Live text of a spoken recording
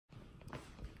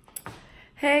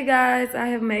Hey guys, I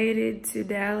have made it to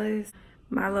Dallas.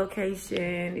 My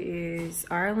location is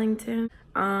Arlington.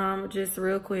 Just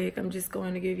real quick, I'm just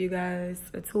going to give you guys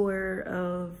a tour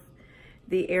of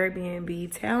the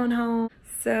Airbnb townhome.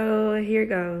 So here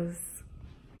goes.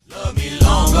 Love me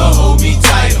longer, hold me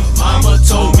tighter. Mama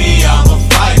told me I'm a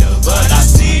fighter, but I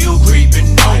see you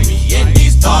creeping on me. And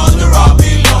these thoughts are all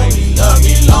below me. Love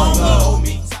me longer, hold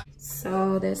me tighter.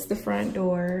 So that's the front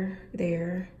door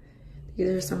there. These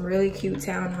are some really cute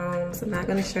townhomes. I'm not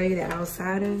gonna show you the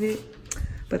outside of it,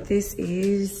 but this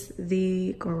is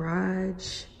the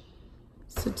garage.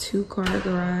 It's a 2-car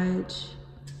garage,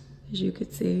 as you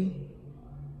can see.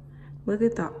 Look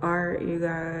at the art, you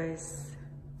guys.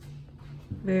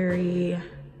 Very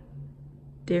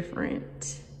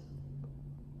different,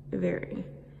 very.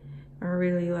 I'm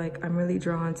really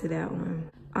drawn to that one.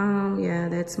 Yeah,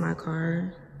 that's my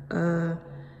car.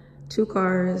 2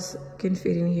 cars can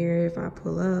fit in here if I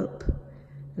pull up.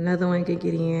 Another one can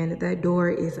get in. That door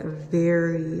is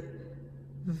very,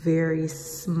 very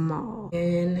small.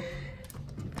 And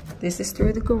this is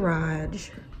through the garage.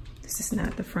 This is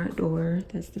not the front door.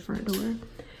 That's the front door.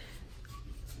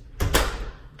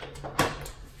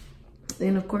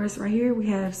 Then of course right here we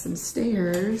have some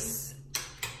stairs.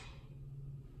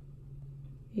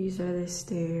 These are the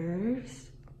stairs.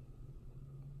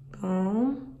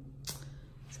 Boom.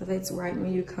 So that's right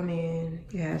when you come in,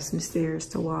 you have some stairs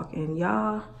to walk in.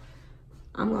 Y'all,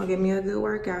 I'm gonna get me a good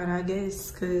workout, I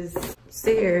guess, cause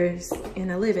stairs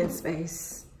in a living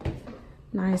space.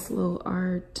 Nice little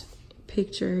art,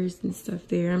 pictures and stuff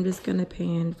there. I'm just gonna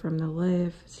pan from the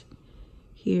left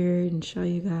here and show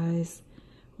you guys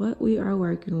what we are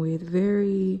working with.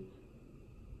 Very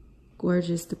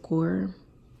gorgeous decor.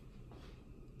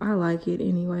 I like it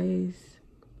anyways.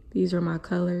 These are my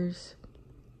colors.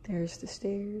 There's the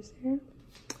stairs there.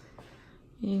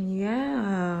 And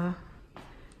yeah,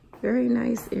 very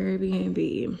nice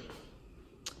Airbnb.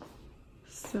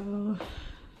 So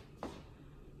we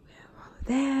have all of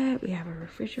that. We have a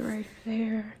refrigerator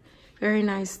there. Very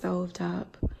nice stovetop.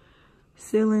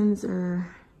 Ceilings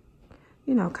are,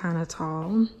 you know, kind of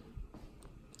tall.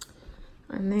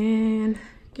 And then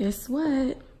guess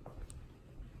what?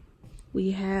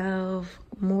 We have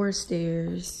more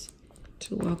stairs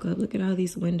to walk up. Look at all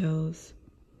these windows.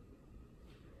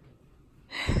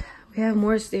 We have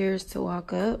more stairs to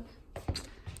walk up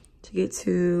to get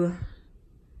to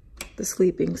the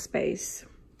sleeping space.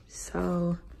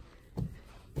 So,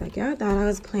 like y'all thought I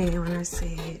was playing when I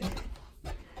said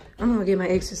I'm gonna get my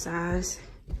exercise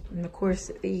in the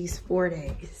course of these 4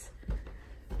 days.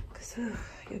 Cause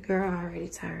your girl already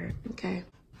tired. Okay,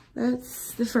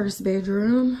 that's the first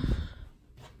bedroom.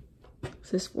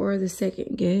 This is for the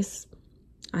second guest.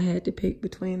 I had to pick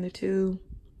between the two.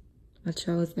 I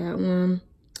chose that one.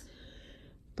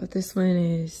 But this one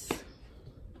is,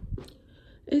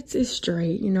 it's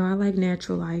straight. You know, I like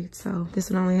natural light. So this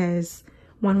one only has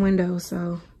 1 window.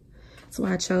 So that's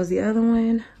why I chose the other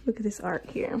one. Look at this art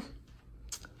here.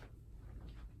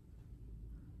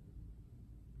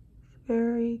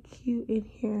 Very cute in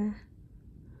here.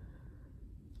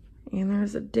 And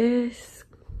there's a desk.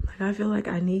 Like, I feel like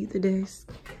I need the desk.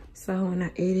 So when I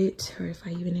edit, or if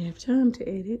I even have time to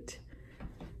edit,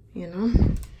 you know.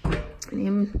 And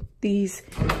in these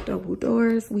double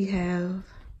doors we have,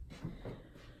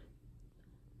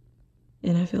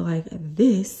 and I feel like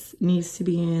this needs to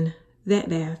be in that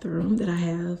bathroom that I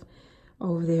have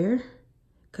over there,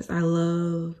 because I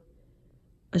love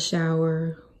a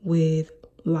shower with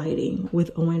lighting,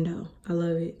 with a window. I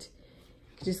love it.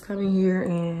 Just come in here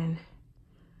and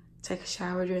take a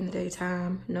shower during the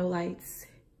daytime, no lights.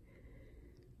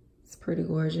 It's pretty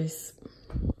gorgeous.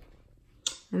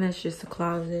 And that's just a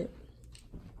closet.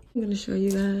 I'm gonna show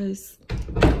you guys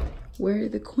where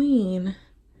the queen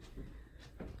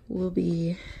will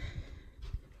be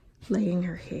laying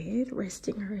her head,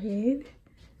 resting her head.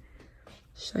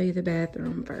 Show you the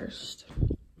bathroom first.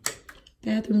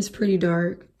 Bathroom's pretty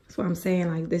dark. That's why I'm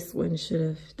saying, like, this one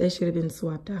they should have been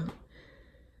swapped out.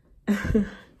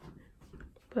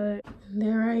 But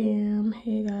there I am.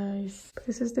 Hey guys,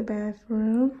 this is the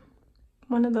bathroom.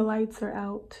 One of the lights are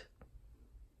out.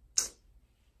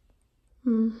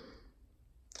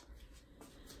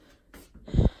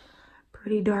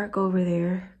 Pretty dark over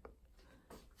there.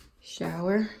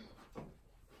 Shower.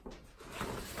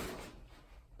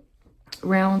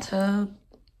 Round tub.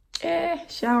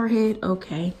 Shower head,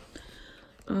 okay.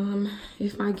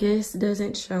 If my guest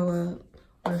doesn't show up,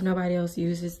 or if nobody else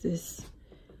uses this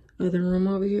other room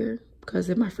over here, because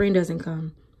if my friend doesn't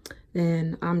come,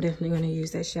 then I'm definitely going to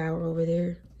use that shower over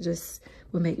there. Just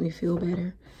will make me feel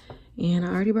better. And I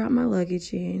already brought my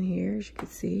luggage in here, as you can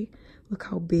see. Look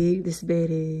how big this bed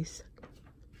is.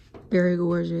 Very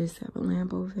gorgeous. Have a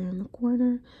lamp over there in the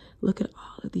corner. Look at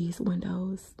all of these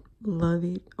windows. Love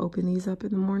it. Open these up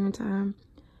in the morning time.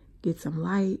 Get some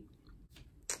light.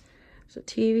 There's a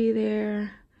TV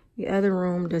there. The other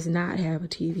room does not have a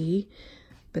TV,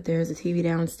 but there's a TV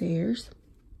downstairs.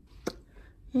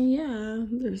 And yeah,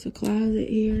 there's a closet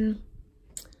here.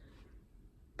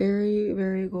 Very,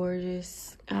 very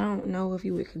gorgeous. I don't know if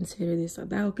you would consider this a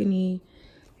balcony.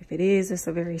 If it is, it's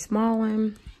a very small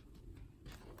one.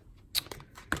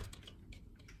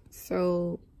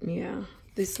 So yeah,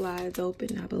 this slides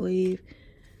open, I believe.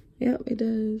 Yep, it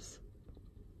does.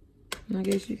 And I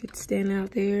guess you could stand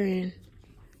out there and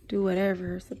do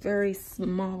whatever. It's a very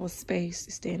small space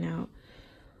to stand out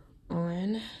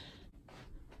on.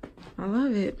 I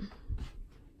love it.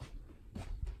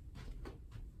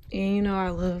 And you know I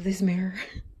love this mirror.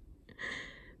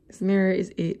 This mirror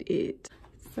is it.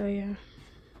 So yeah,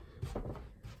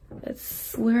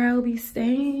 that's where I'll be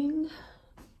staying.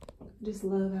 Just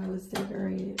love how it's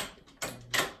decorated.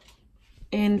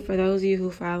 And for those of you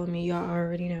who follow me, y'all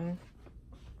already know.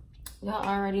 Y'all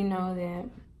already know that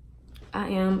I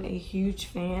am a huge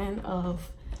fan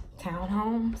of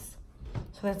townhomes.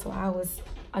 So that's why I was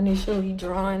initially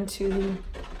drawn to, those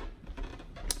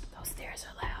stairs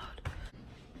are loud.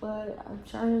 But I'm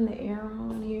turning the air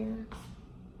on here.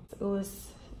 It was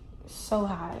so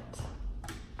hot.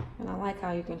 And I like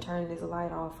how you can turn this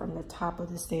light off from the top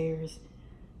of the stairs.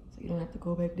 So you don't have to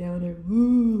go back down there.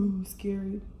 Ooh,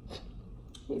 scary.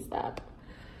 Please stop.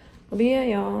 But yeah,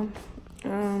 y'all.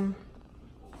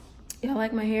 Y'all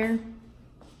like my hair?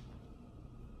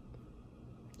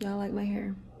 Y'all like my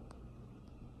hair?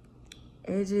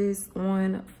 Edges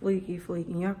on fleeky.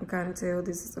 Y'all can kind of tell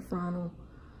this is a frontal,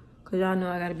 cause y'all know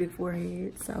I got a big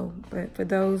forehead. So, but for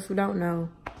those who don't know,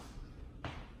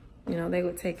 you know, they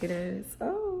would take it as,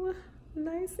 oh,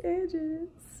 nice edges.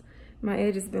 My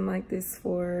edge has been like this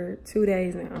for 2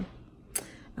 days now.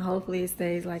 And hopefully it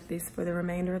stays like this for the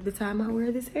remainder of the time I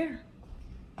wear this hair.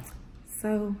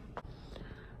 So,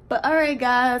 but all right,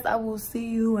 guys, I will see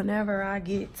you whenever I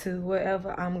get to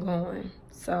wherever I'm going.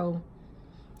 So,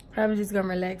 probably just gonna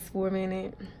relax for a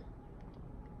minute,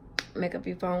 make a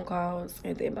few phone calls,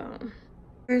 and then boom.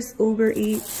 First, Uber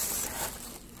Eats.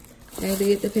 I had to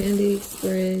get the Panda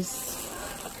Express.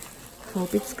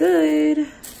 Hope it's good.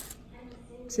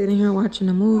 Sitting here watching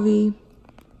a movie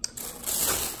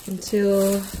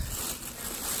until,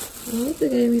 I hope they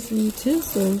gave me some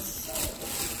utensils.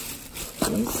 I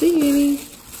don't see any.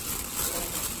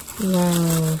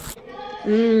 Wow.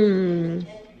 And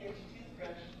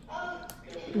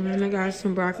I got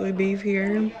some broccoli beef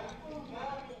here.